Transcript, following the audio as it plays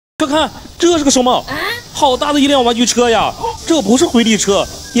看看这是个什么？好大的一辆玩具车呀！这不是回力车，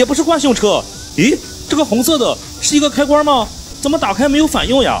也不是惯性车。咦，这个红色的是一个开关吗？怎么打开没有反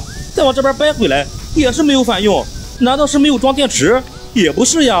应呀？再往这边掰回来也是没有反应。难道是没有装电池？也不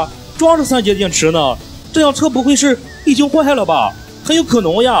是呀，装着3节电池呢。这辆车不会是已经坏了吧？很有可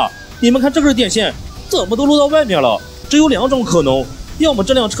能呀。你们看这根电线怎么都漏到外面了？只有2种可能，要么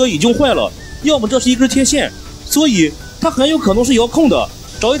这辆车已经坏了，要么这是一根天线，所以它很有可能是遥控的。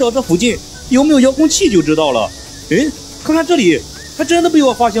找一找这附近有没有遥控器就知道了。诶，看看这里，还真的被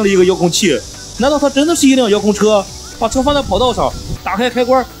我发现了一个遥控器。难道它真的是一辆遥控车？把车放在跑道上，打开开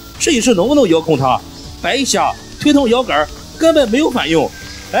关，试一试能不能遥控它。摆一下，推动摇杆，根本没有反应。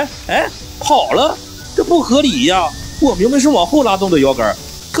哎，跑了，这不合理呀！我明明是往后拉动的摇杆，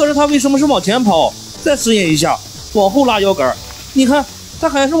可是它为什么是往前跑？再试验一下，往后拉摇杆，你看它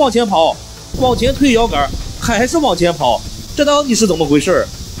还是往前跑，往前推摇杆还是往前跑，这到底是怎么回事？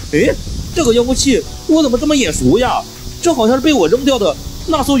诶，这个遥控器我怎么这么眼熟呀？这好像是被我扔掉的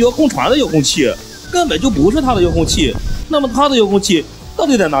那艘遥控船的遥控器，根本就不是它的遥控器。那么它的遥控器到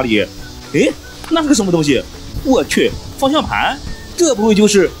底在哪里？诶，那是个什么东西？我去，方向盘，这不会就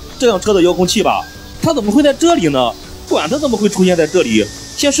是这辆车的遥控器吧？它怎么会在这里呢？管它怎么会出现在这里，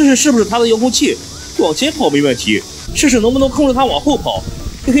先试试是不是它的遥控器。往前跑没问题，试试能不能控制它往后跑。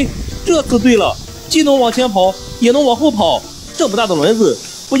嘿嘿，这次对了，既能往前跑，也能往后跑。这么大的轮子，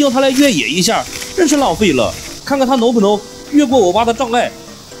不用它来越野一下，真是浪费了。看看它能不能越过我挖的障碍。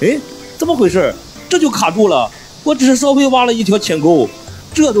哎，怎么回事？这就卡住了。我只是稍微挖了一条浅沟，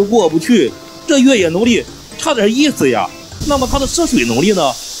这都过不去。这越野能力差点意思呀。那么它的涉水能力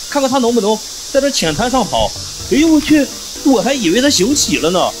呢？看看它能不能在这浅滩上跑。哎呦我去，我还以为它行起了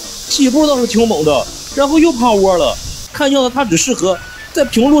呢。起步倒是挺猛的，然后又趴窝了。看样子它只适合在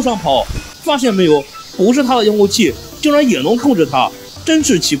平路上跑。发现没有？不是它的遥控器，竟然也能控制它，真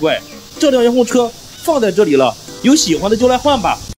是奇怪。这辆遥控车放在这里了，有喜欢的就来换吧。